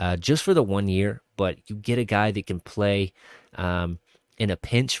just for the 1 year. But you get a guy that can play in a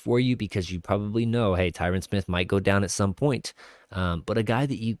pinch for you because you probably know, hey, Tyron Smith might go down at some point. But a guy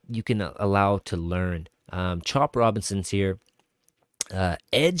that you can allow to learn. Chop Robinson's here.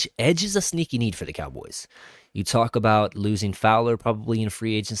 Edge is a sneaky need for the Cowboys. You talk about losing Fowler probably in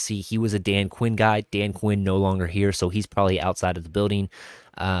free agency. He was a Dan Quinn guy. Dan Quinn no longer here, so he's probably outside of the building.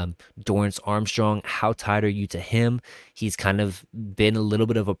 Dorrance Armstrong, how tied are you to him? He's kind of been a little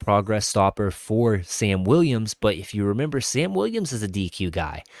bit of a progress stopper for Sam Williams, but if you remember, Sam Williams is a DQ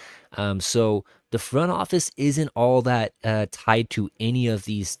guy. So the front office isn't all that tied to any of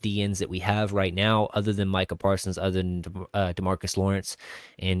these DNs that we have right now, other than Micah Parsons, other than DeMarcus Lawrence.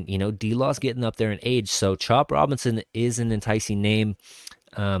 And, D-Law's getting up there in age. So Chop Robinson is an enticing name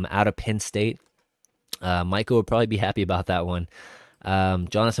out of Penn State. Micah would probably be happy about that one.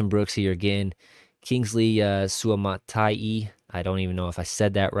 Jonathan Brooks here again. Kingsley Suamatai. I don't even know if I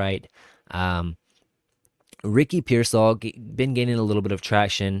said that right. Ricky Pearsall, been gaining a little bit of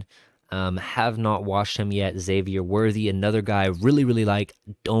traction. Have not watched him yet. Xavier Worthy, another guy I really, really like.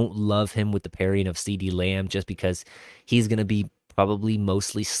 Don't love him with the pairing of CD Lamb just because he's going to be probably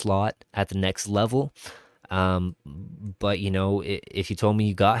mostly slot at the next level. But if you told me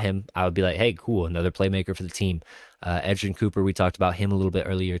you got him, I would be like, hey, cool, another playmaker for the team. Edgerton Cooper, we talked about him a little bit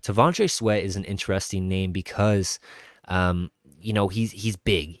earlier. T'Vondre Sweat is an interesting name because, he's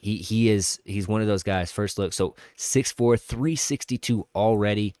big. He's one of those guys. First look, so 6'4", 362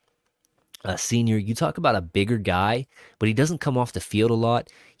 already. Senior, you talk about a bigger guy, but he doesn't come off the field a lot.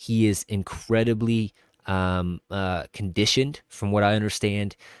 He is incredibly conditioned, from what I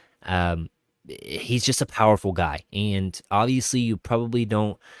understand. Um, he's just a powerful guy, and obviously, you probably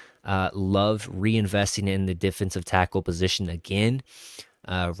don't love reinvesting in the defensive tackle position again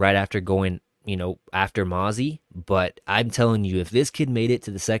right after going, after Mozzie. But I'm telling you, if this kid made it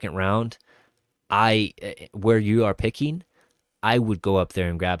to the second round, where you are picking, I would go up there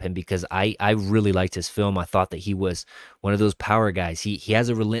and grab him because I really liked his film. I thought that he was one of those power guys. He has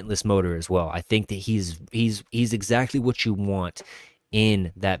a relentless motor as well. I think that he's exactly what you want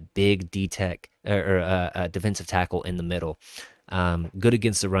in that big D tech or defensive tackle in the middle. Good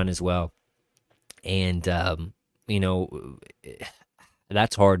against the run as well, and you know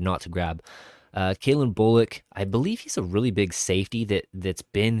that's hard not to grab. Kalen Bullock, I believe he's a really big safety that's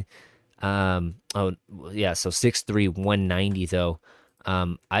been oh yeah, so 6'3", 190 though.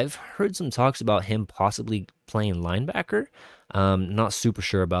 I've heard some talks about him possibly playing linebacker. Not super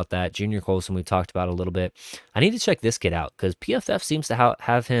sure about that. Junior Colson, we talked about a little bit. I need to check this kid out because PFF seems to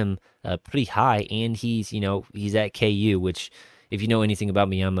have him pretty high, and he's at KU, which, if you know anything about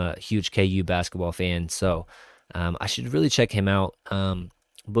me, I'm a huge KU basketball fan. So I should really check him out.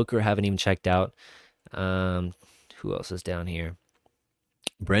 Booker, haven't even checked out. Who else is down here?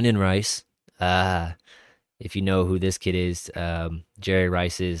 Brendan Rice. If you know who this kid is, Jerry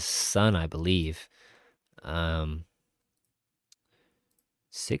Rice's son, I believe.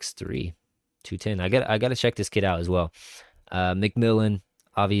 6'3", 210. I got to check this kid out as well. McMillan,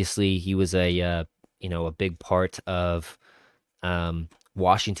 obviously, he was a big part of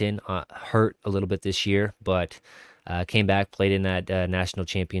Washington. Hurt a little bit this year, but came back, played in that national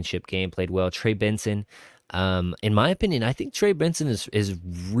championship game, played well. Trey Benson. In my opinion, I think Trey Benson is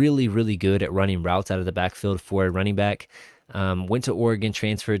really, really good at running routes out of the backfield for a running back. Went to Oregon,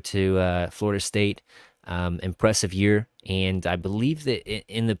 transferred to Florida State. Impressive year, and I believe that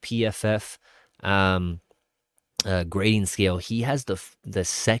in the PFF grading scale, he has the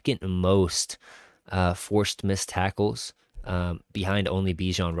second most forced missed tackles, behind only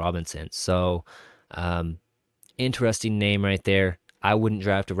Bijan Robinson. So, interesting name right there. I wouldn't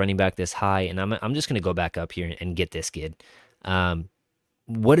draft a running back this high, and I'm just going to go back up here and get this kid.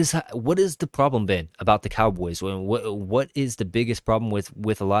 What is the problem been about the Cowboys? What is the biggest problem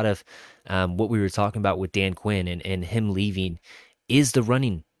with a lot of what we were talking about with Dan Quinn and him leaving? Is the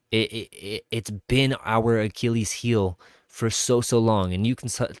running? It's been our Achilles heel for so long, and you can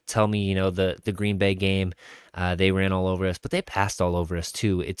tell me, the Green Bay game, they ran all over us, but they passed all over us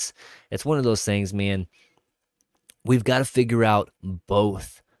too. It's one of those things, man. We've got to figure out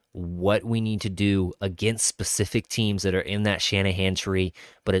both what we need to do against specific teams that are in that Shanahan tree,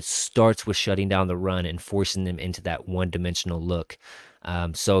 but it starts with shutting down the run and forcing them into that one-dimensional look.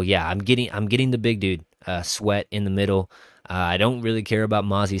 So yeah, I'm getting the big dude, Sweat in the middle. I don't really care about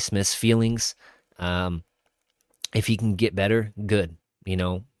Mozzie Smith's feelings. If he can get better, good.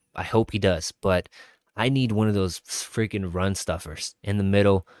 I hope he does, but I need one of those freaking run stuffers in the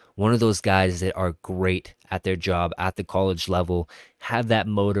middle. One of those guys that are great at their job at the college level, have that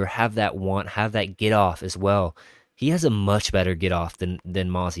motor, have that want, have that get off as well. He has a much better get off than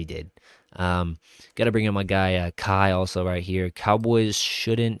Mozzie did. Got to bring in my guy Kai also right here. Cowboys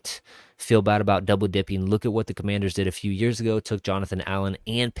shouldn't feel bad about double dipping. Look at what the Commanders did a few years ago. Took Jonathan Allen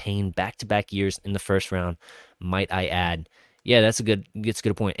and Payne back-to-back years in the first round, might I add. Yeah, that's a good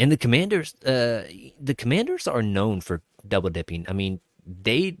point. And the Commanders are known for double dipping. I mean,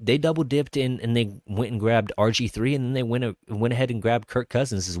 they double dipped in and they went and grabbed RG3, and then they went ahead and grabbed Kirk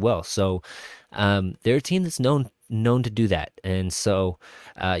Cousins as well. So they're a team that's known to do that, and so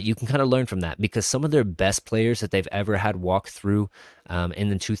you can kind of learn from that, because some of their best players that they've ever had walk through in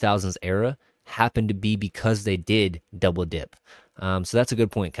the 2000s era happened to be because they did double dip. So that's a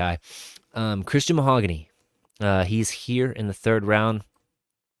good point, Kai. Christian Mahogany. He's here in the third round.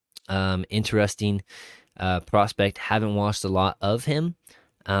 Interesting prospect. Haven't watched a lot of him,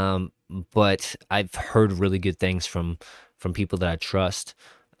 but I've heard really good things from people that I trust.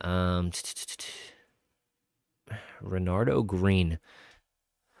 Renardo Green.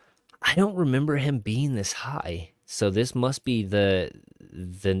 I don't remember him being this high, so this must be the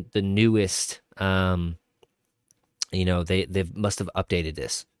newest. They must have updated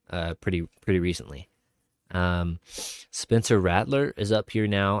this pretty recently. Spencer Rattler is up here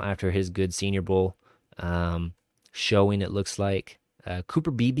now after his good Senior Bowl. um, showing, it looks like.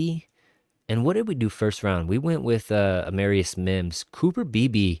 Cooper Beebe. And what did we do first round? We went with Amarius Mims. Cooper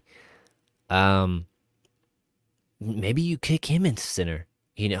Beebe, um, maybe you kick him into center.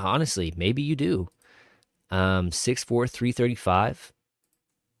 Honestly, maybe you do. 6'4", 335.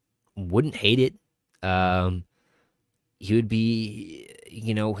 Wouldn't hate it. Um, he would be,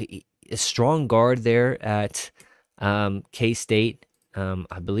 a strong guard there at K State.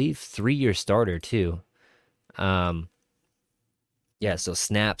 I believe 3-year starter too. Um, yeah, so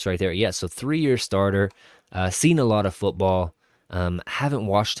snaps right there. Yeah, so 3-year starter. Seen a lot of football. Haven't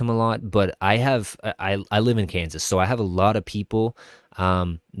watched him a lot, but I have. I live in Kansas, so I have a lot of people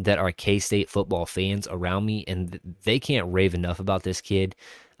that are K State football fans around me, and they can't rave enough about this kid.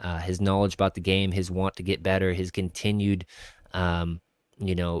 His knowledge about the game, his want to get better, his continued, um,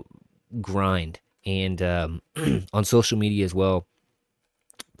 you know, grind, and on social media as well.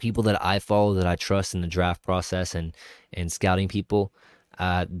 People that I follow that I trust in the draft process and scouting people,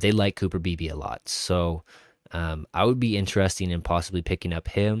 they like Cooper Beebe a lot. So I would be interested in possibly picking up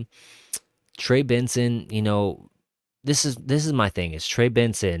him. Trey Benson, this is my thing. It's Trey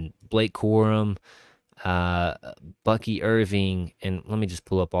Benson, Blake Corum, uh, Bucky Irving, and let me just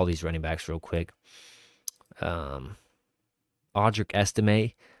pull up all these running backs real quick. Um, Audric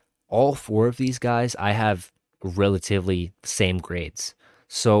Estime, all four of these guys, I have relatively same grades.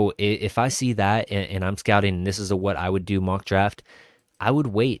 So if I see that and I'm scouting, and this is what I would do mock draft, I would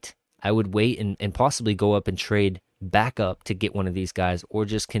wait. I would wait and possibly go up and trade back up to get one of these guys, or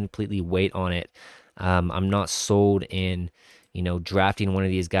just completely wait on it. I'm not sold in, drafting one of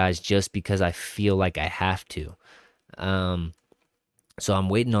these guys just because I feel like I have to. Um, so I'm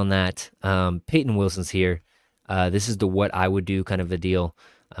waiting on that. Peyton Wilson's here. This is the what I would do kind of a deal.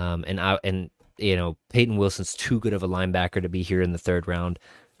 And Peyton Wilson's too good of a linebacker to be here in the third round.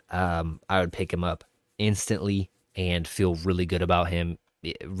 I would pick him up instantly and feel really good about him,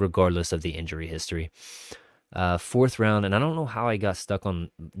 regardless of the injury history. Fourth round, and I don't know how I got stuck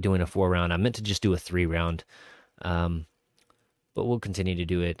on doing a 4 round. I meant to just do a 3 round, um, but we'll continue to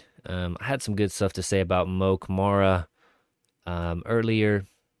do it. I had some good stuff to say about Mo Kamara earlier.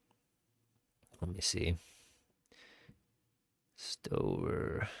 Let me see.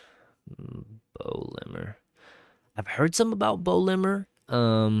 Stover, Bo Limmer. I've heard some about Bo Limmer.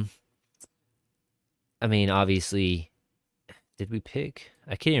 I mean, obviously, did we pick?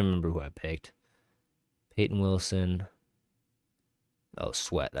 I can't even remember who I picked. Peyton Wilson. Oh,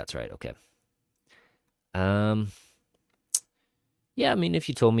 Sweat. That's right. Okay. Um, yeah. I mean, if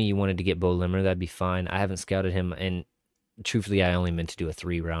you told me you wanted to get Bo Limmer, that'd be fine. I haven't scouted him, and truthfully, I only meant to do a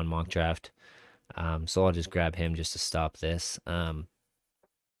 3 round mock draft. So I'll just grab him just to stop this. But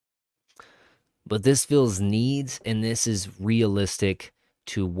this feels needs, and this is realistic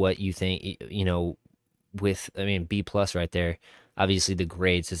to what you think. I mean, B plus right there. Obviously, the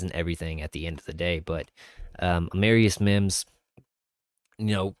grades isn't everything at the end of the day, but Amarius Mims,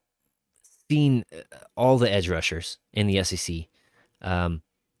 you know, seen all the edge rushers in the SEC. Um,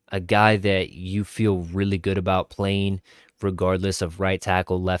 a guy that you feel really good about playing, regardless of right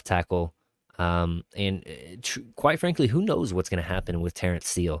tackle, left tackle. And quite frankly, who knows what's going to happen with Terrence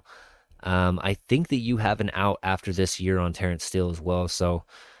Steele? I think that you have an out after this year on Terrence Steele as well. So,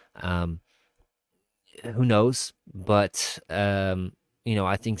 um, who knows? But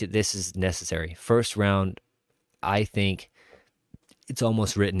I think that this is necessary. First round, I think it's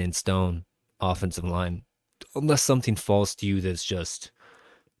almost written in stone. Offensive line, unless something falls to you that's just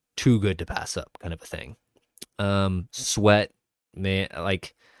too good to pass up, kind of a thing. Sweat, man,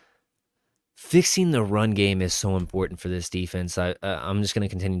 like fixing the run game is so important for this defense. I'm just going to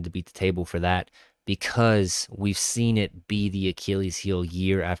continue to beat the table for that because we've seen it be the Achilles heel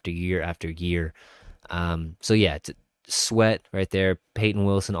year after year after year. So yeah, Sweat right there. Peyton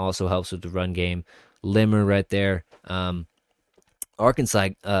Wilson also helps with the run game. Limmer right there. Arkansas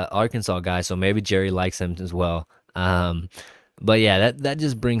guy, so maybe Jerry likes him as well. But yeah, that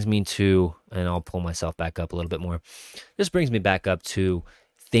just brings me to, and I'll pull myself back up a little bit more. This brings me back up to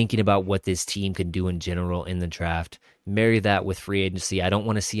thinking about what this team can do in general in the draft. Marry that with free agency. I don't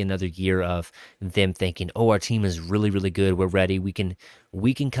want to see another year of them thinking, "Oh, our team is really, really good. We're ready. We can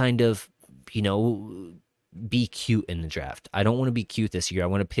kind of, be cute in the draft." I don't want to be cute this year. I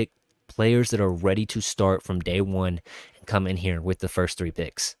want to pick players that are ready to start from day one and come in here with the first 3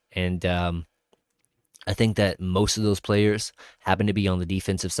 picks. And I think that most of those players happen to be on the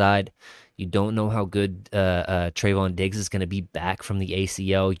defensive side. You don't know how good Trayvon Diggs is going to be back from the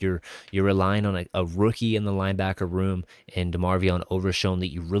ACL. You're relying on a rookie in the linebacker room and DeMarvion Overshown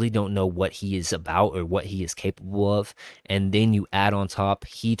that you really don't know what he is about or what he is capable of. And then you add on top,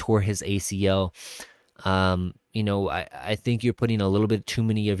 he tore his ACL. I think you're putting a little bit too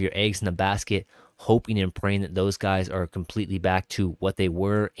many of your eggs in the basket, hoping and praying that those guys are completely back to what they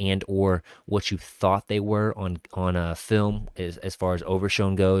were and or what you thought they were on a film as far as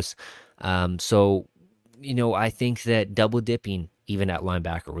overshown goes. I think that double dipping even at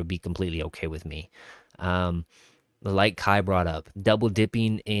linebacker would be completely okay with me. Um, like Kai brought up, double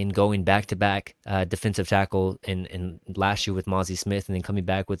dipping in going back to back defensive tackle and last year with Mozzie Smith and then coming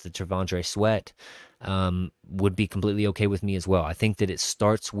back with the Trevondre Sweat would be completely okay with me as well. I think that it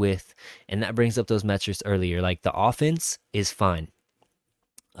starts with, and that brings up those metrics earlier, like the offense is fine.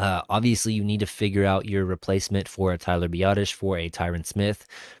 Obviously, you need to figure out your replacement for a Tyler Biotish, for a Tyron Smith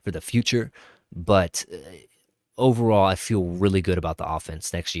for the future. But overall, I feel really good about the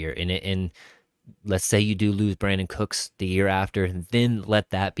offense next year. And let's say you do lose Brandon Cooks the year after, then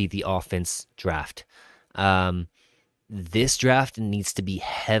let that be the offense draft. This draft needs to be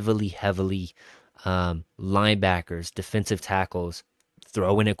heavily linebackers, defensive tackles.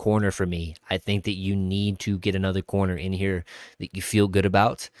 Throw in a corner for me. I think that you need to get another corner in here that you feel good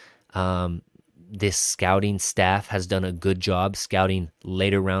about. This scouting staff has done a good job scouting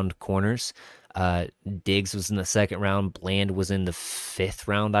later round corners. Diggs was in the second round. Bland was in the fifth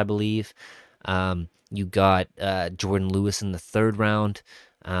round, I believe. You got Jordan Lewis in the third round.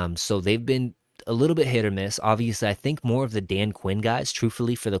 So they've been a little bit hit or miss. Obviously, I think more of the Dan Quinn guys,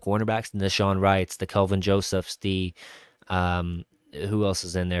 truthfully, for the cornerbacks, the Sean Wrights, the Kelvin Josephs, the who else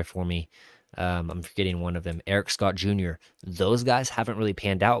is in there for me? I'm forgetting one of them. Eric Scott Jr. Those guys haven't really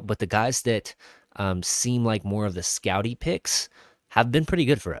panned out, but the guys that seem like more of the scouty picks have been pretty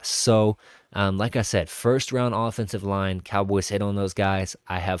good for us. So, like I said, first round offensive line, Cowboys hit on those guys.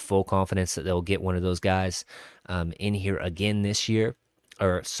 I have full confidence that they'll get one of those guys in here again this year,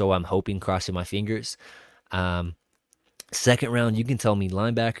 or so I'm hoping, crossing my fingers. Second round, you can tell me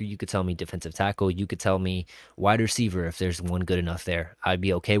linebacker, you could tell me defensive tackle, you could tell me wide receiver if there's one good enough there. I'd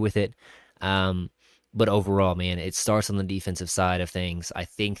be okay with it. But overall, man, it starts on the defensive side of things. I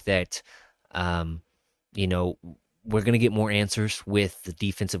think that, you know, we're going to get more answers with the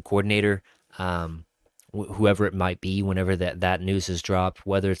defensive coordinator, whoever it might be, whenever that news is dropped,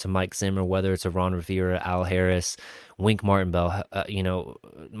 whether it's a Mike Zimmer, whether it's a Ron Rivera, Al Harris, Wink Martindale,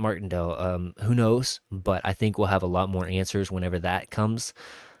 who knows? But I think we'll have a lot more answers whenever that comes,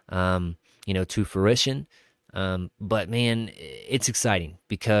 to fruition. But man, it's exciting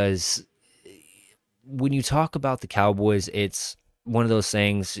because when you talk about the Cowboys, it's one of those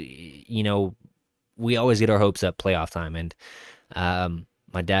things, we always get our hopes up playoff time. And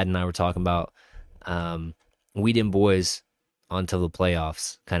my dad and I were talking about we didn't boys until the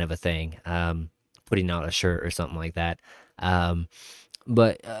playoffs kind of a thing, putting out a shirt or something like that.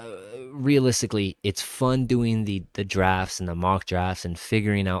 But realistically, it's fun doing the drafts and the mock drafts and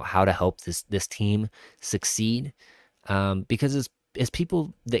figuring out how to help this team succeed, because as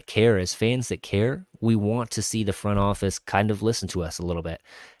people that care, as fans that care, we want to see the front office kind of listen to us a little bit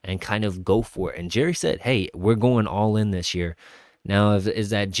and kind of go for it. And Jerry said, hey, we're going all in this year. Now,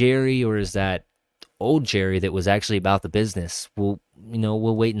 is that Jerry or is that old Jerry that was actually about the business? We'll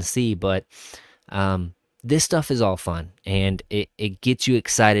wait and see. But this stuff is all fun, and it gets you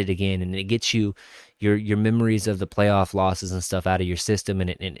excited again, and it gets you your memories of the playoff losses and stuff out of your system,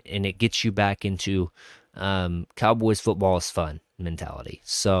 and it gets you back into Cowboys football is fun mentality.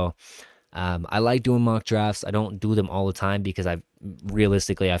 So I like doing mock drafts. I don't do them all the time because I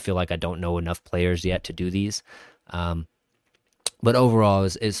feel like I don't know enough players yet to do these. But overall,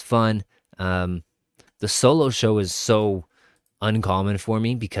 is fun. The solo show is so uncommon for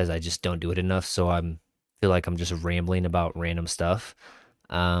me because I just don't do it enough. So feel like I'm just rambling about random stuff.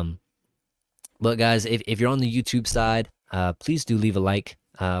 But guys, if you're on the YouTube side, please do leave a like.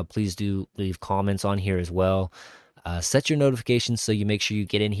 Please do leave comments on here as well. Set your notifications so you make sure you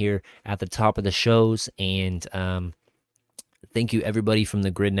get in here at the top of the shows. And thank you everybody from the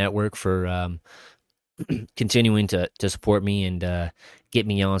Grid Network for continuing to support me and get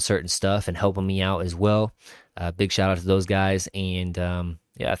me on certain stuff and helping me out as well. Big shout out to those guys. And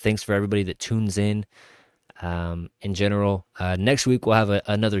thanks for everybody that tunes in. In general, next week we'll have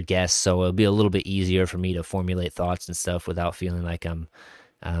another guest, so it'll be a little bit easier for me to formulate thoughts and stuff without feeling like I'm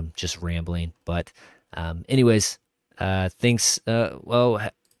just rambling. But anyways, thanks.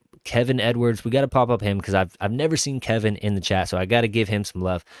 Kevin Edwards, we got to pop up him because I've never seen Kevin in the chat, so I got to give him some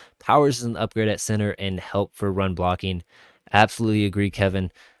love. Powers is an upgrade at center and help for run blocking. Absolutely agree,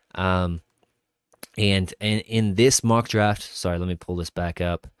 Kevin. And in this mock draft, sorry, let me pull this back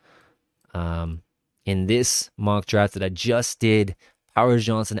up. In this mock draft that I just did, Powers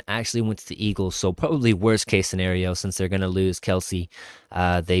Johnson actually went to the Eagles, so probably worst case scenario since they're going to lose Kelsey.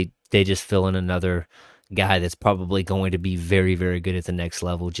 They just fill in another guy that's probably going to be very, very good at the next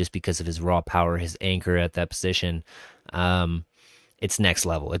level just because of his raw power, his anchor at that position. Um, it's next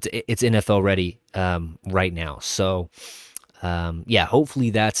level. It's NFL ready right now. So yeah,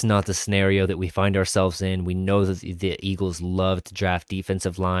 hopefully that's not the scenario that we find ourselves in. We know that the Eagles love to draft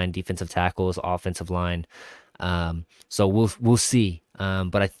defensive line, defensive tackles, offensive line. So we'll see.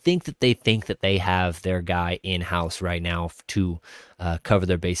 But I think that they have their guy in house right now to cover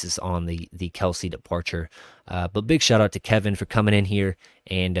their bases on the Kelsey departure. But big shout out to Kevin for coming in here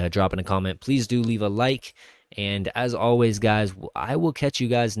and dropping a comment. Please do leave a like. And as always, guys, I will catch you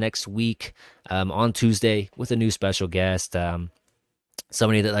guys next week on Tuesday with a new special guest,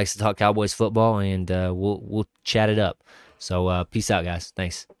 somebody that likes to talk Cowboys football, and we'll chat it up. So peace out, guys.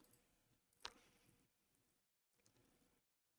 Thanks.